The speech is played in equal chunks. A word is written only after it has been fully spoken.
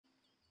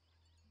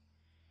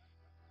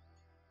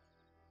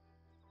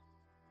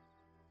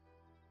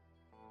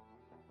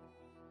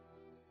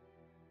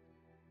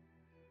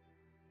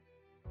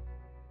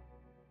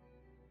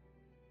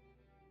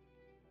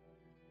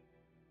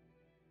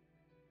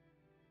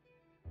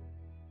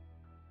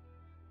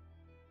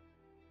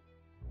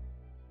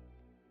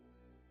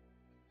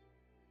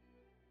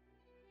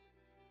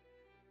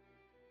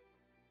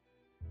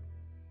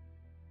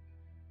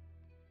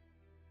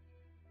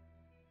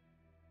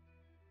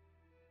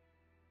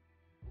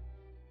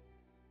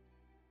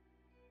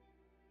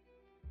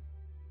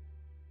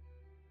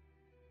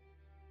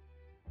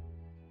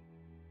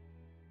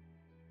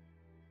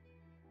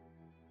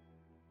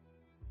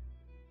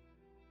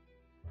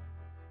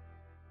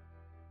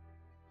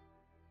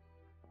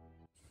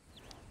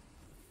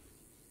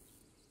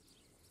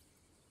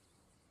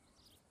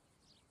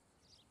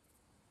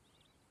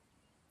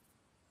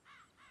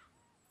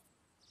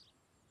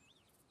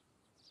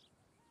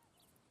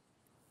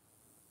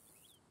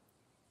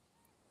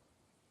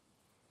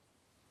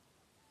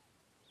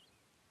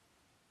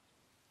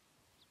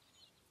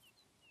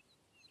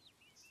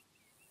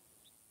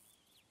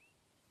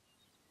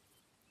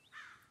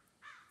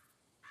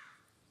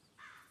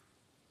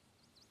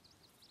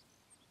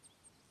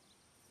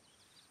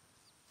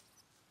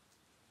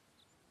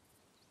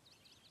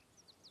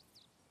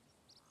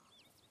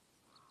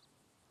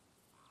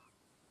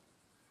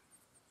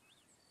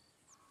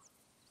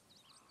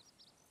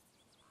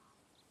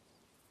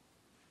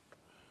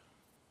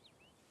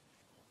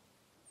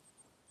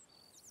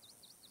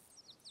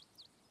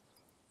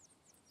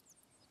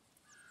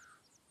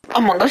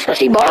Among Us,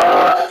 si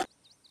ba?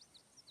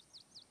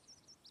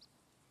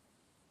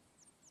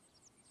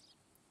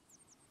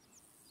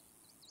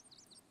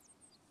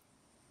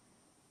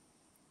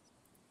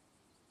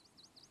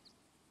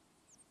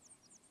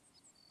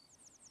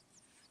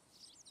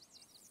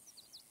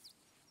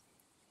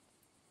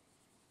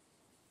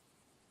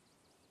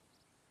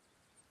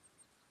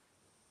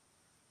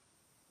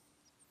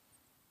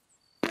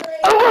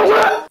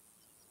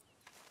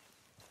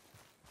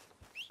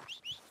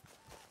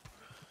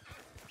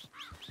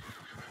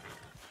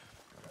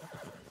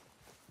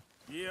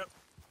 Yep.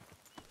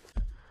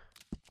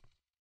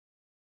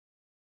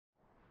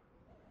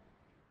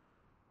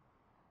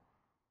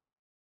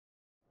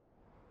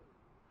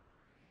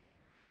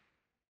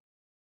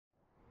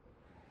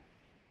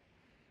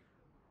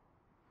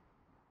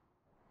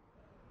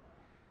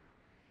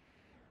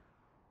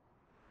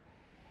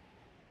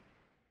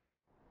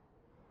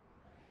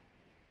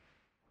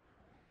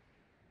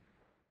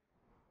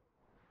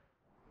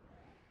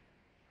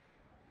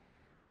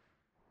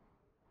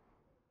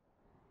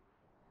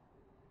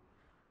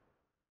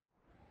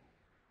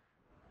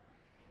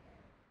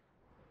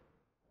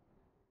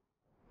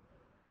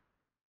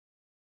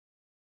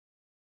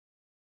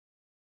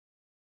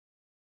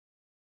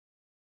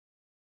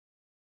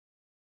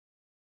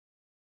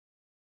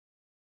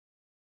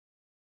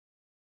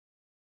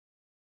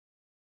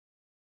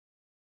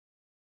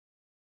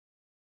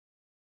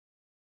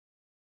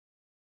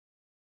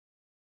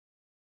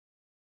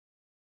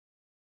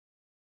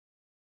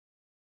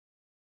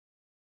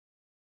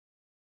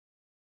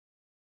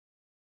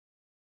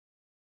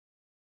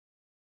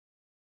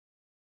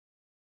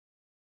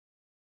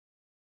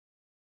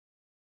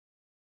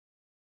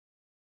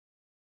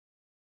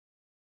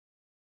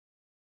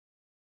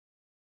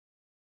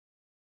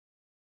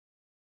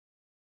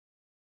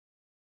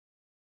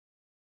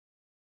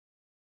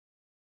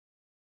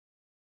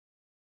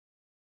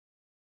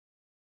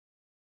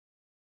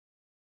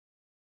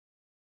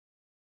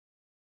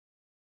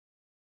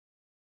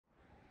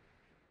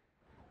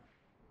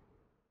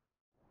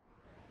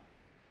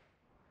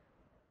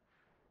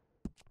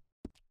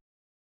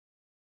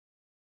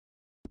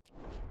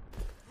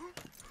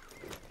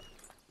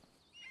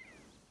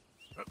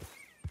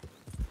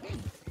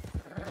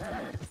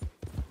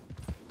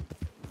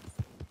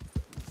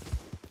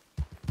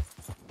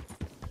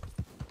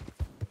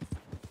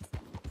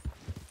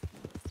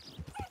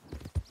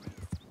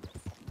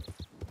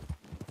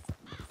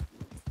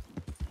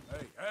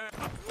 Hey, hey.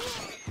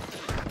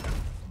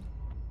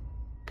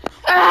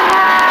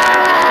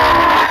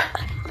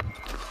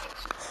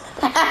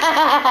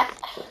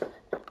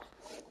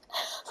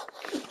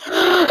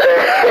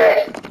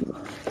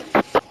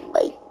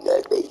 My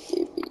God, my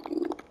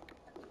CPU.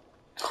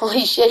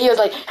 Holy shit, he was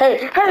like, hey,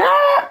 hey,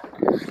 ah!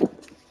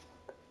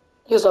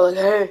 He was all like,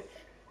 hey,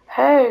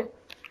 hey.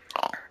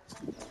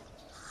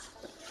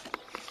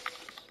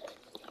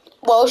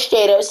 Well,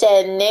 straight up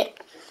said Nick.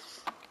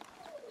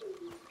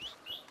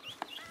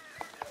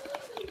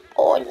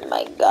 Oh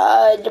my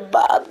God,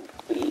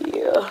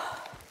 Bobby.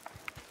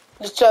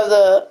 Just have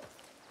the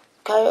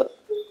guy.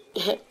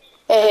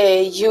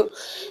 Hey, you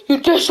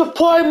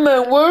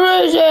disappointment.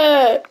 Where is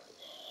it?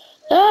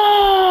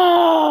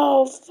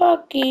 Oh,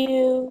 fuck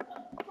you.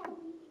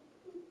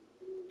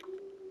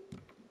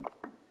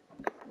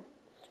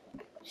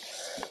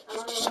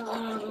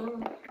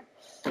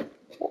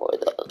 For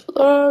the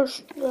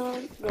last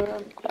time.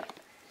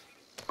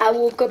 I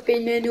woke up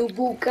in a new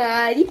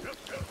Bugatti.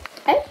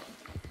 Hey?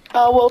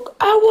 I woke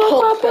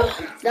up.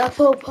 The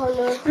full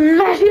color.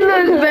 Man, she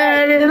looks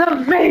bad in the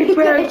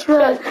Maybach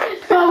truck.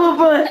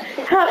 Probably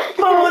have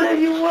phone if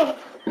you want.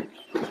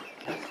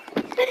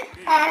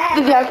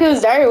 Did you actually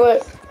start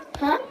what?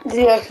 Huh? Did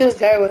you actually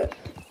start what?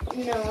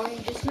 No,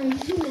 I'm just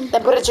saying.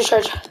 Then put it to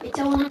charge. It's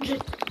a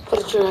 100. Put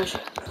it to charge.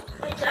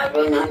 It's a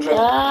 100.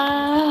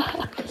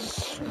 Ah,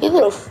 you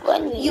little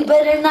funny. You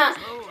better not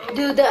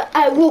do the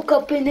I woke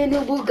up in a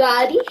new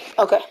Bugatti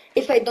Okay.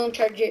 if I don't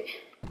charge it.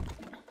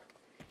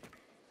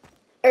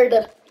 Or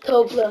the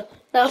Topla.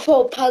 The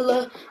full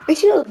color.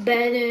 Makes you look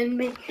bad and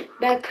make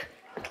back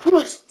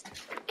twist.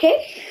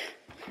 Okay?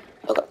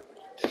 Okay.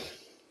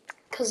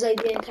 Because I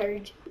didn't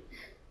charge it.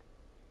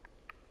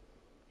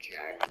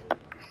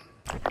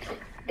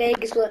 Okay,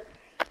 guess what?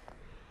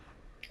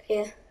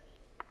 Yeah.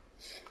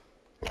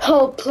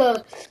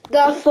 Topla.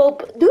 The full.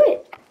 Do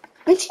it.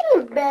 Makes you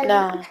look bad.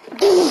 Nah.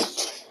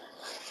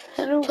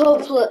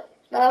 Topla,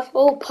 not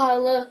full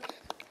Paula.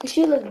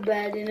 She look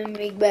bad and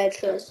make bad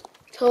trust.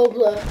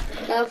 Topla,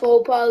 not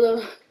full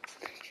Paula.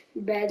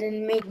 Bad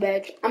and make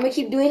bad. I'm gonna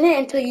keep doing it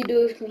until you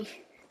do it with me.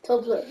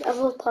 Topla, not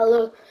full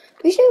Paula.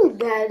 We should look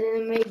bad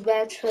and make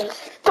bad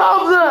trust.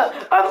 Topla!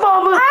 I'm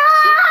Topla!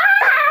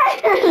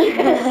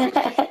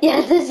 You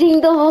have to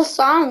sing the whole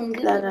song.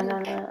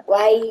 No.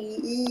 Why?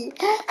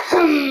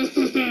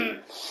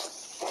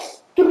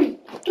 3,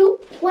 2,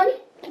 1,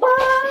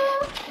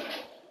 bye.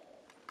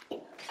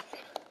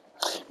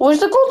 Where's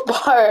the gold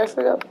bar? I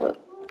forgot what.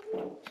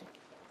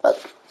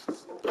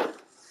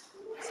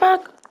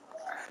 Fuck.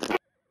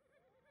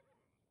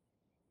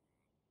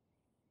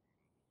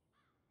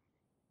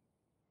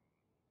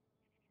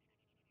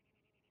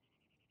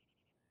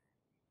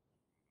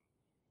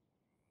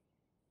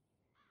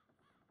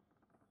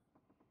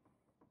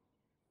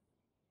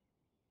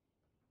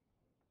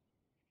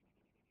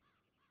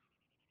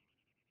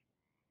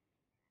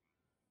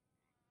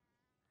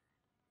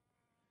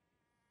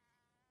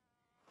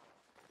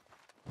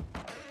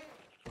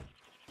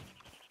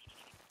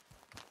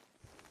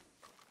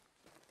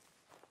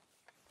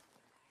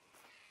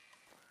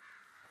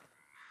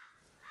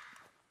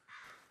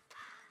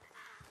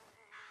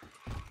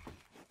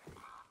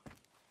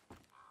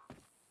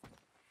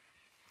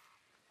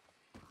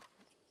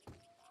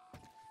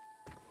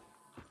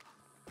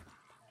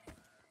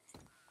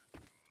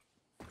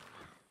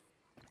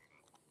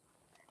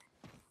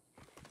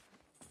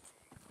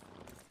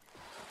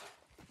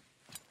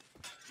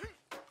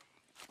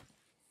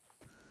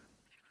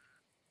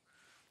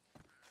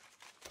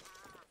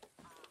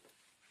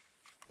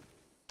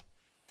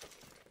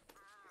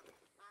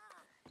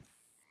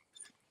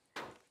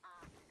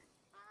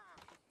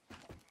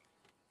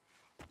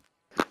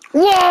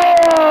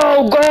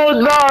 Whoa,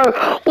 Goldberg!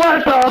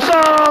 What the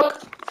fuck?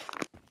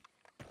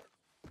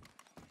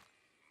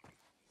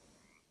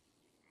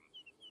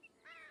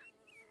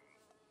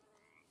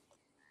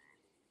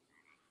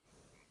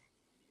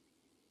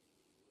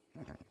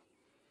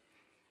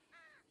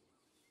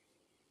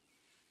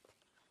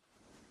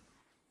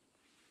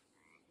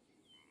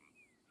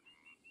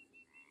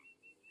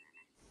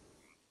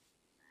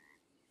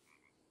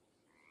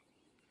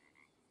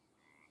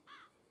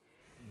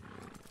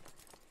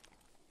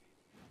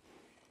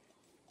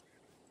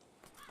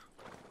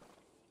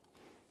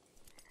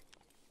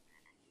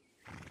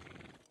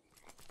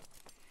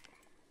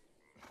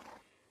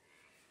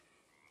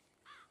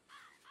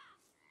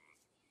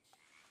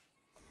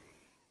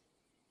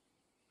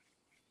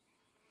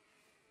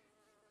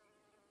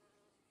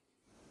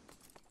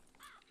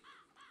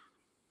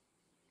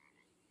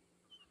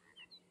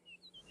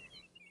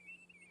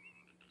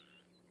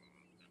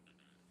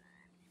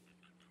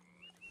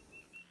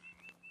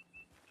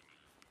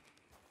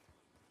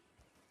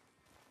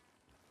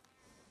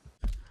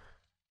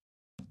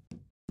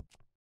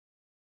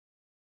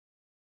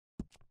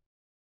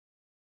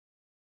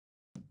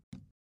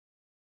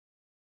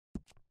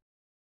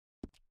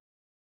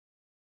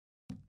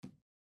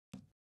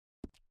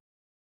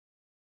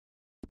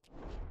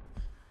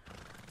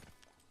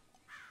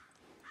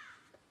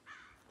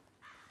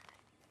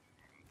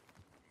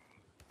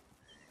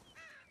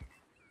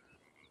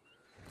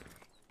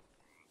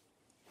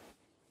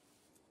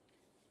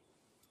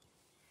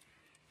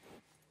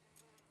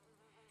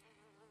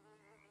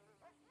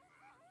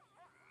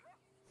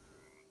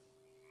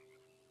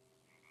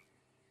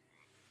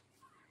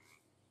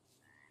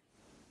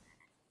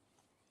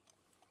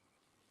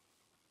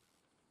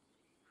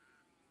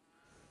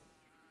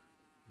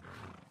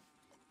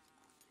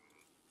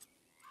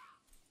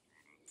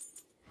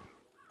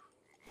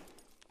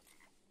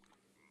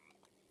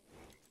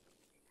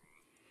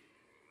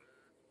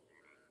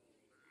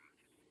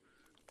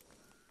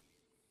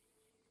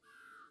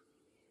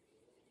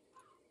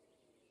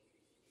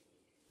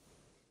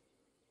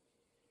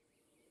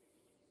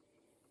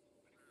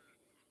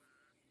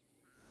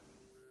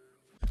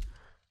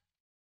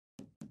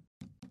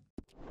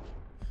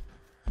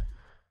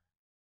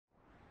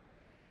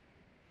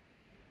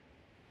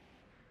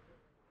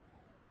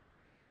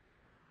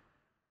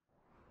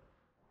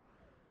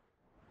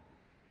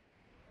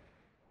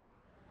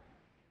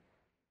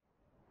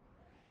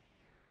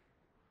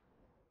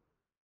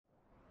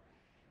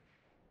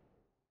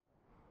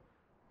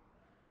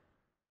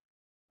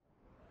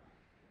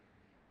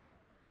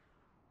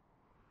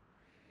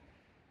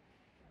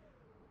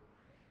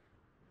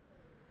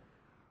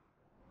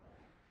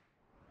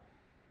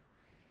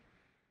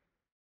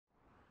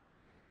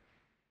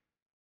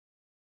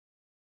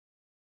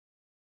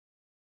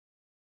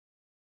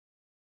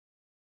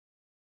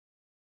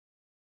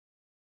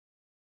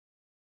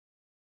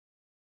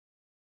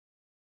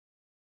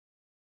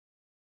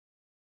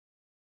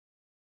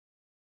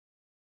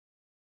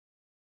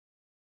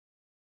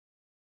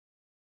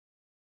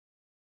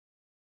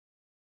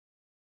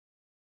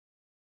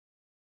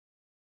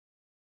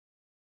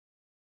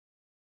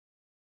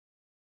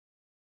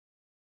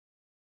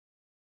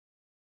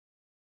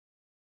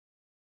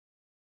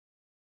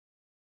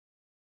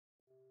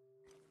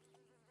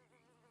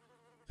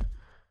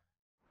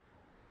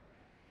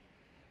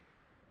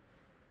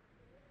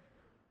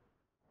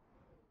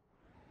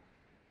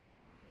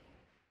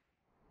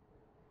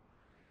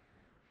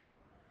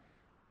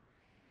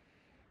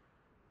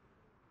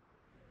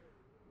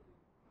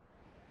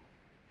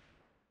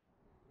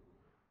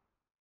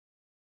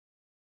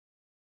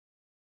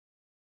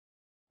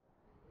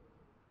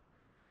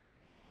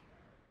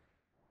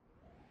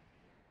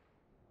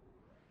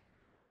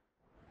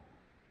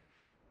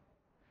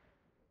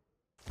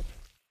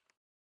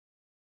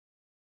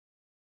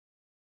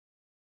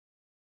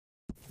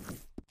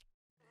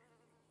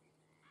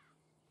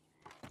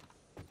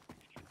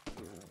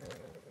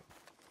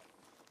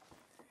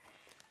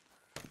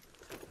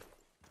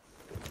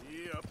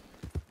 Yep.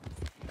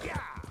 Yeah.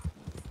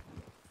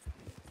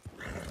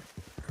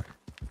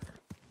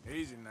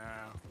 Easy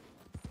now.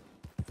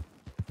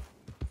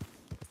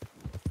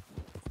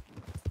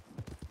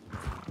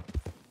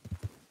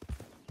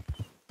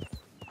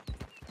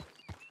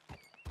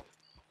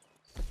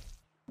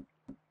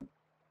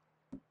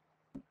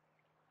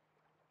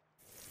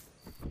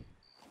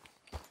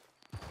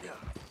 Yeah.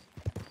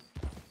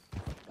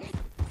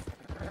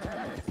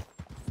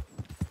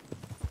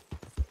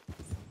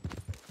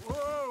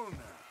 Whoa now.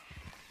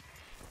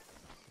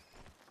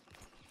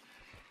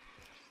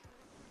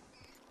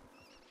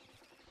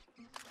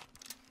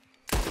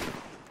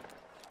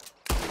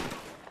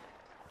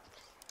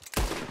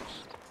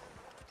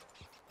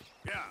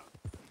 Yeah.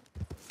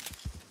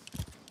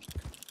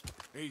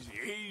 Easy,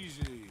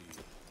 easy.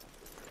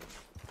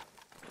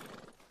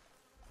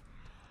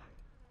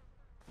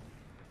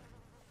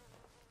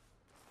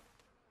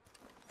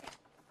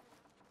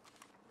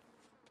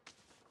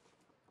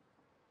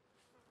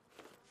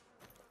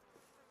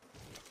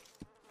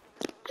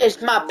 It's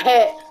my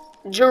pet,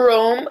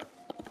 Jerome.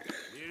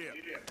 Yeah.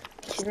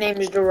 His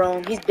name is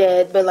Jerome. He's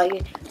dead, but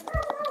like,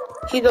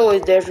 he's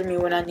always there for me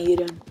when I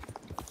need him.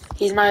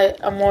 He's my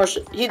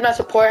he's my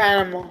support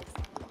animal.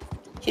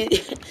 He,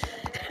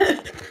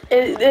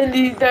 and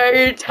these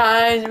entire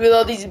times with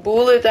all these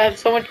bullets, I have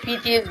so much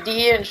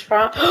PTSD and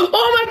trauma.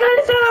 Oh my god,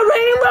 it's not a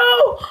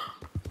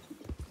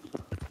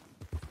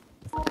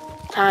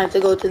rainbow! Time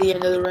to go to the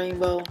end of the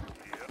rainbow.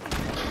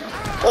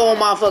 Oh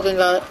my fucking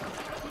god.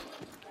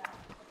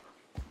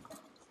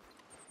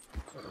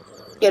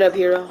 Get up,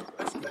 Hero.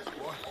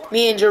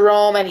 Me and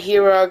Jerome and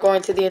Hero are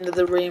going to the end of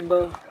the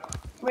rainbow.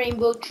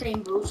 Rainbow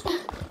Trainbows.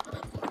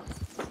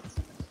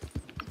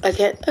 I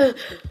can't.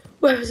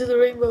 Where is the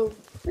rainbow?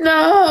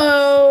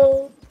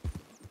 No!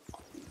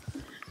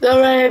 The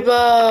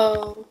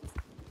rainbow!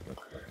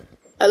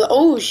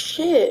 Oh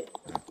shit!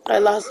 I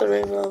lost the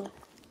rainbow.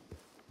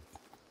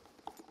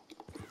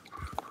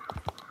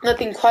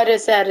 Nothing quite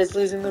as sad as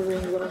losing the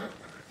rainbow.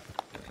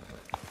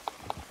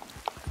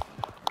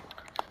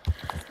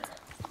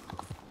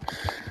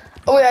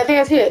 Oh wait, I think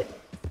I see it.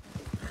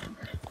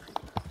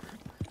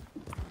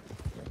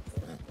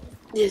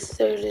 Yes,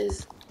 there it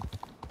is.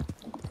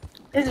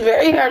 It's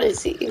very hard to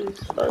see.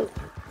 Fuck.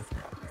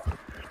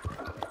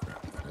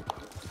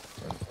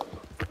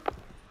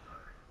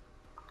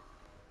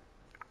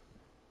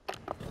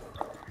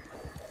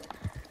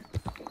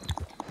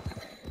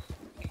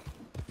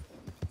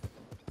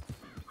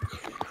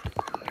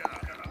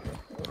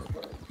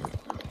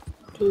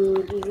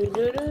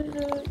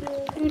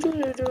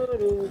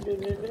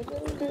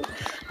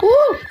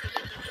 Woo!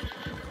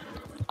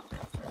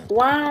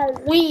 Wow,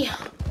 we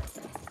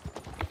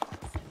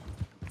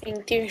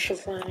in there's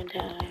flying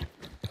time.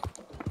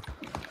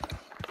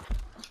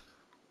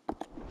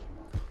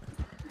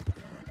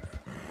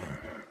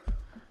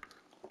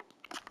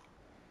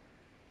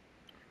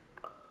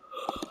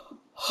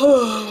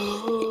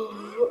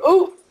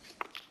 Oh!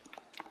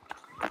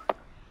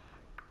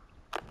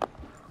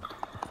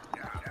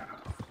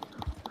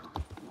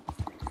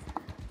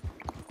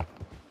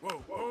 Whoa,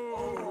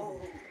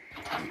 whoa.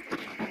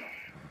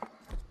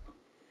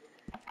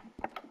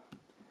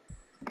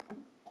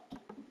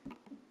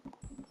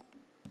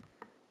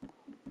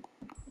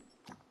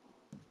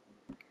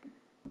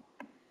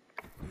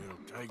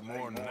 It'll take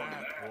more than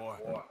that, boy.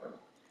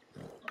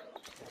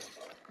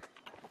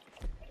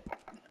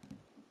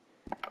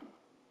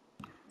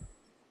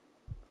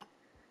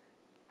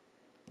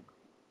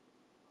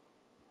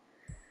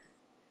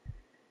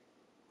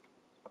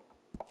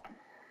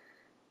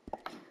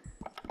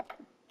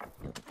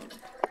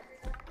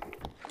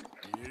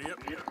 Yep.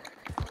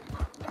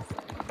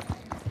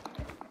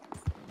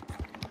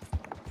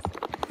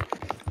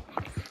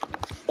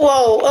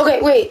 Whoa,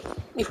 okay, wait.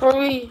 Before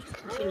we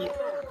continue.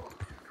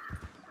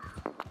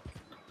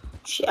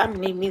 Shit, I'm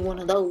gonna need me one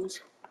of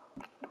those.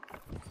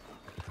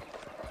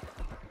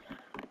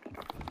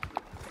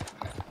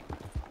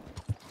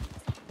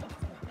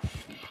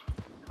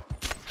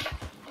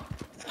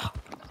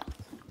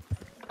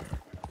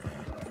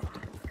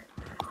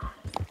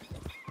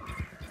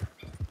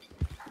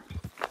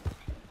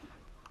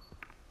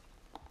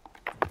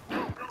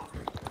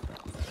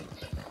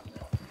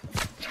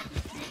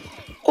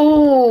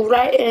 Oh,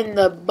 right in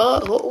the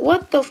butt.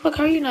 What the fuck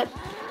are you not?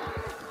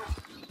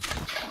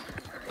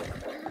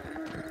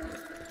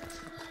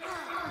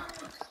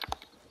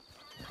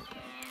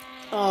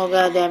 Oh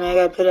god damn it, I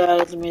gotta put it out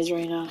of its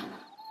misery now.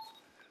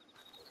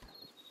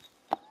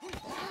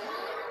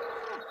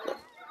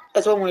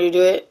 That's one way to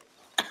do it.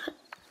 I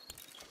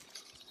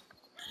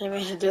didn't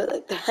mean to do it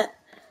like that.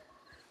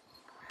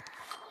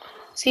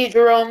 See,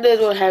 Jerome, this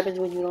is what happens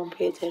when you don't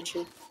pay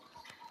attention.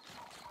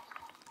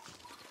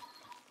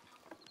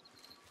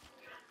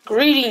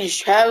 Greetings,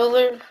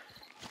 traveler.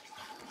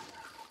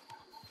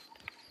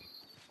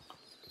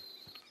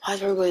 Why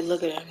is everybody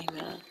looking at me,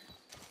 man?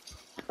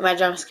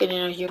 Imagine I'm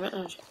skinning a human.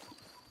 Oh,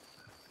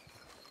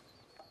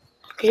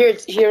 here,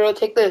 Hero,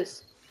 take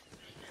this.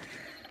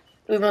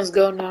 We must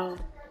go now.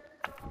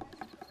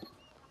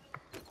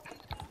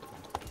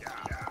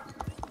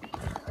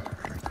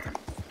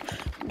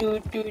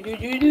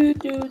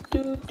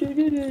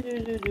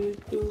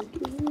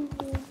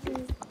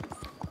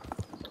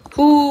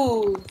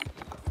 Who?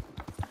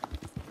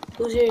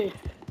 Who's here?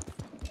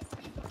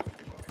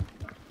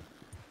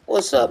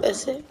 What's up,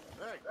 Esse? Hey, get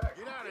out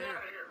of here.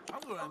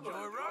 I'm gonna enjoy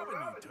robbing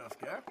you, tough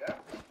guy.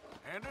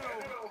 Hand it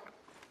over.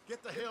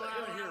 Get the hell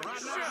out of here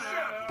right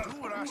now. Do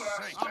what I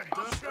say. I'm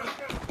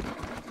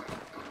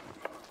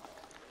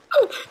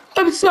done.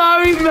 I'm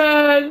sorry,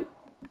 man.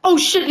 Oh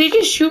shit, did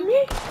you just shoot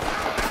me?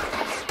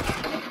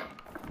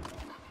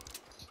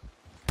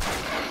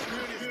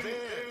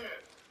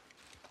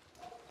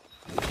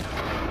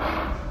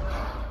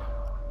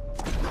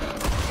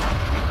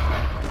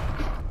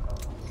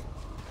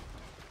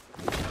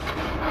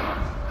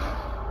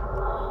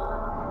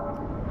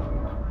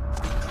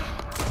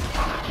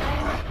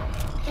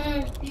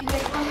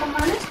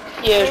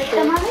 Yeah,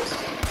 sure.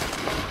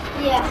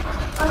 Yeah.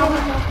 How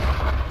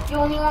much? You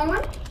only want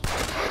one?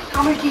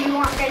 How much do you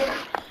want, guys?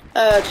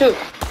 2.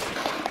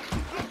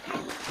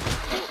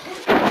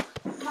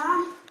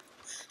 Mom?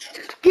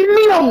 Give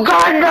me your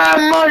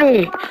goddamn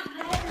money!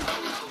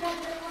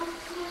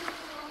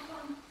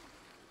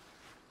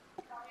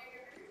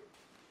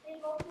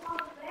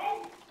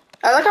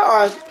 I like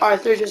how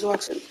Arthur just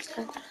walks in.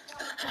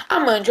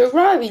 I'm under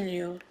robbing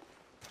you.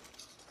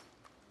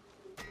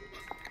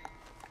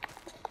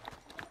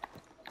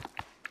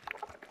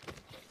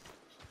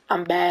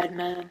 I'm bad,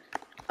 man.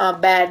 I'm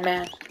bad,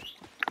 man.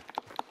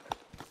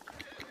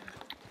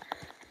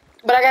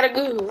 But I got a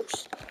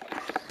goose.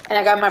 And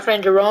I got my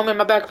friend Jerome in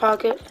my back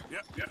pocket.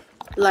 Yep.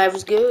 Life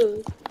is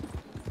good.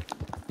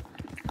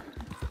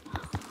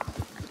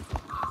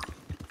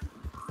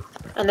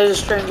 And there's a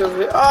stranger over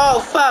here. Oh,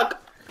 fuck!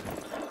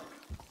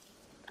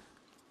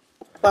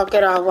 Walk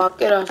it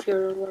off,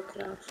 hero, walk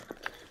it off.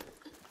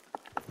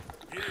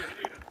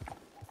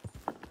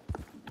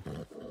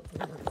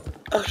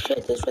 Oh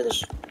shit, this where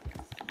the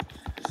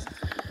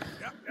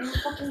You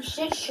fucking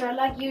shit,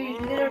 Sherlock. You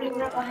literally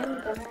right behind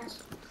me,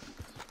 dumbass.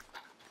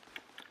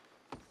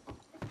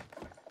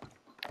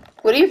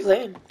 What are you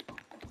playing?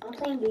 I'm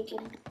playing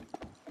Bacon.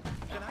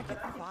 Can I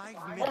get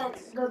 5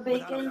 minutes? The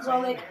Bacon's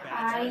all like,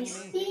 I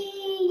see.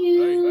 see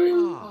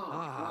you.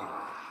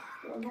 Ah.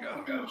 Well, no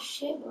fucking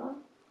shit, bro.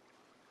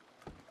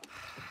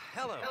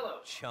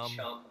 Hello, chum.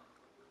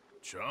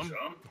 Chum?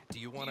 Do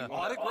you want an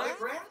autograph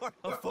or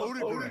a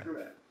photograph?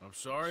 I'm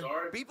sorry?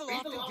 People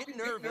often get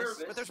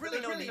nervous, but there's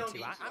really no need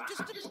to. I'm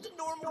just a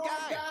normal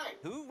guy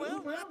who,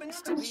 well,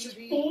 happens to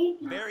be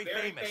very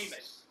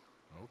famous.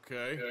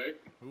 Okay.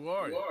 Who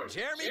are you?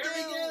 Jeremy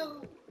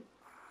Gill,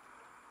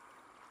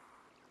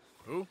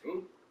 Who?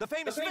 the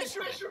famous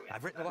fisherman.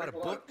 I've written a lot of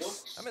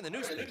books. I'm in the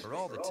newspaper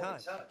all the time.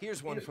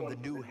 Here's one from the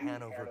New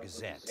Hanover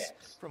Gazette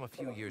from a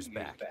few years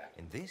back.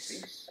 And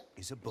this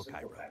is a book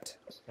I wrote.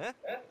 Huh?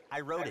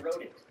 I wrote it.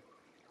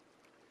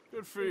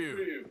 Good for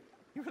you.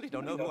 You really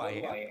don't know who I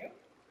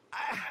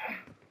am?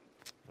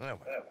 Well.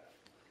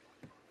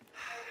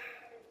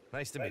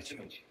 Nice to meet you.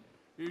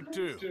 You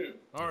too.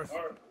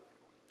 Arthur.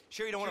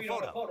 Sure you don't want a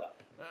photo?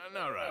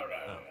 Not right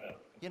now.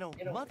 You know,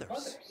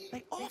 mothers,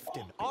 they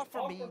often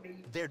offer me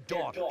their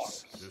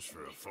daughters. Just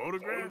for a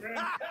photograph?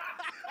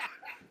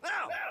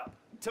 Now,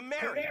 to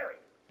marry.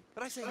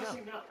 But I say no.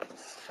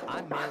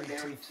 I'm married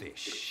to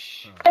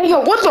fish. Hey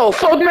yo, what the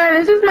fuck, man?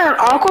 Is this man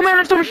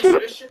Aquaman or some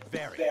shit?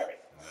 Very.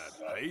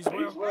 That pays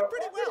well?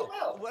 Pretty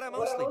well. What I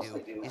mostly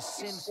do is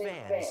send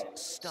fans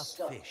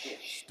stuffed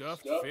fish.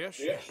 Stuffed fish?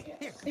 Here,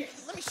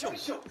 let me show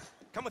you.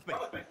 Come with me.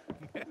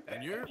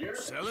 And you're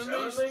selling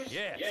these?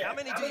 Yes, how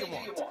many do you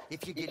want?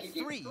 If you get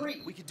 3,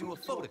 we could do a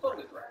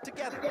photograph.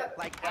 Together,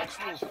 like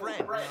actual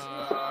friends.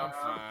 I'm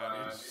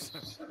fine.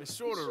 It's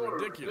sort of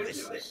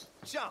ridiculous. Listen,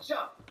 jump.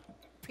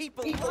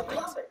 People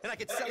love it. And I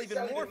could sell even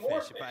more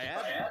fish if I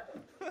had.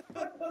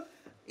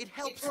 It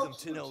helps them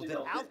to know that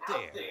out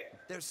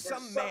there's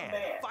some man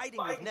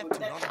fighting with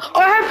Neptune on the... Oh,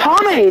 I have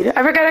pomade.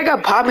 I forgot I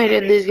got pomade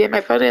in this game.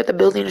 I found it at the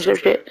building or some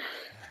shit.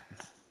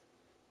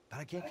 But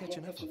I can't catch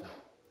enough of them.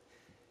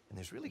 And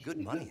there's really good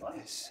money in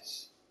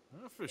this.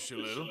 I'll fish a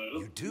little.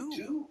 You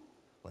do?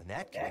 Well, in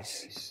that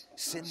case,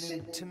 send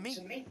them to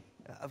me.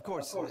 Of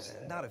course,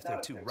 not if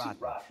they're too rotten.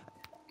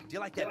 Do you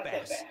like that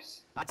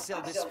bass? I'd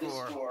sell this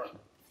for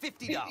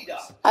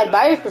 $50. I'd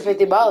buy it for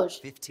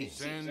 $50. 15.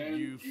 Send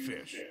you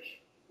fish.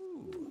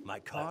 My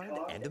card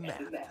and a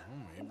map.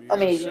 Maybe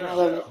Amazing, I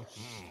love it.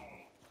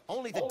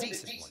 Only the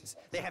decent ones.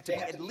 They have to be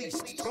at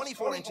least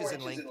 24 inches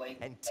in length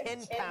and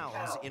 10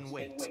 pounds in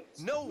weight.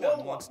 No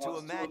one wants to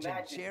imagine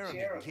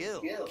Jeremy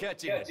Gill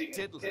catching a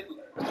tiddler.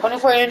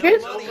 24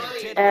 inches?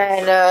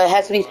 And it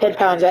has to be 10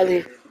 pounds at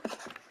least.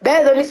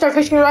 Bet, let me start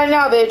fishing right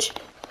now, bitch.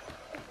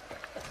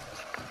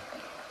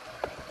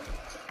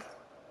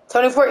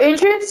 24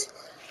 inches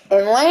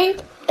in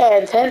length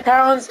and 10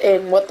 pounds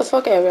in what the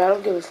fuck ever. I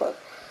don't give a fuck.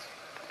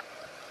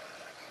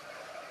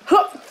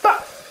 Huh,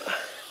 fuck.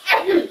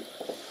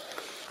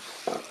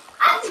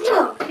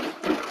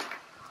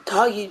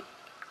 Doggy.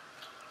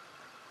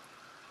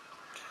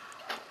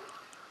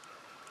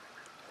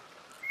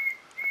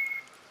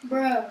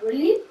 Bruh,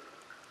 really?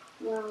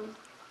 Wow.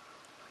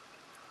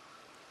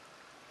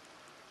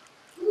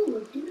 Who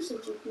would do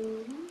such a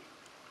thing, huh?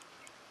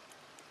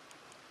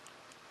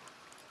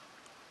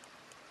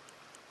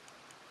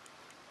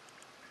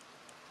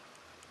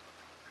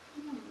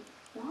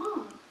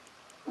 Oh,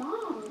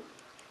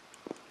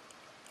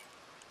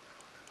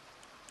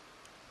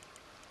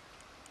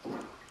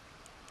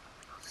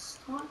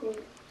 stop. Stop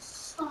it.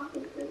 Stop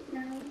it right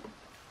now.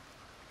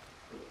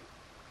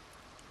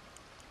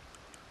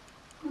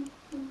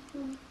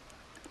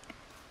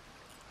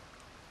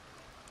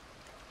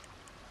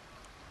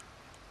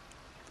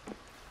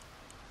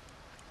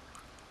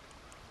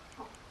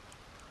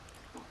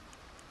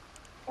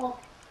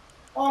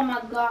 Oh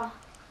my god.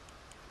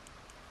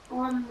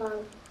 Oh my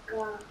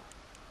god.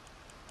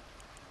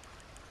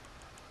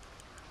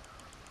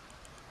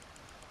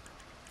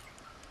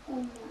 Oh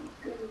my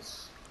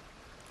goodness.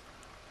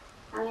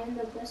 I am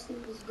the best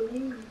in this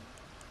game.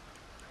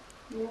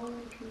 No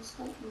one can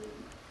stop me.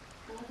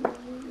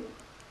 Hallelujah.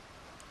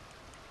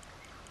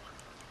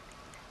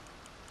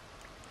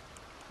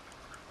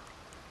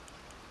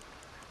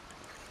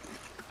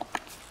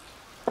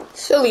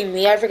 Silly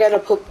me, I forgot to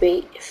put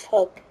bait.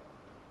 Fuck.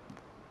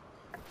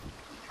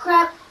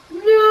 Crap.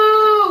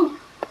 No!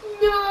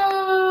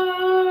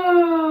 No!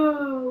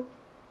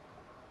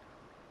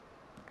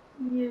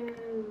 No.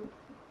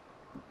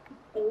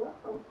 Hey, what?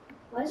 Oh,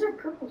 why is there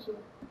purple here?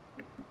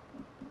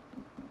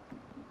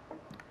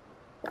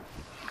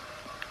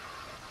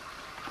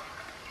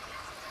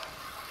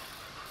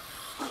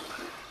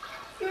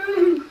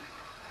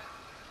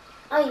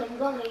 I am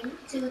going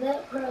to the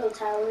Pro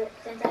Tower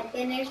since I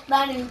finished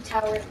the new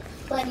tower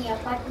plenty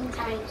of fucking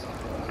times.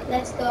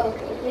 Let's go.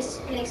 This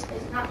place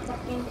is not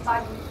fucking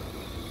fun.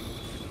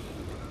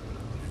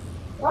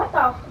 What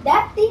the?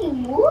 That thing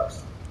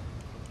moves?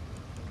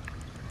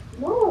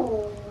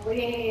 No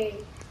way.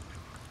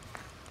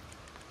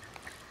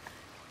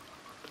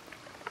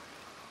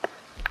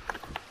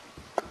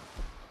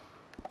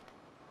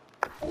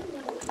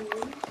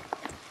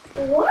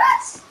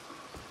 What?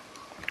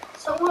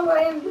 Someone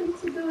by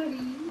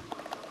invincibility.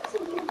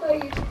 Someone by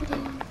your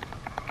screen.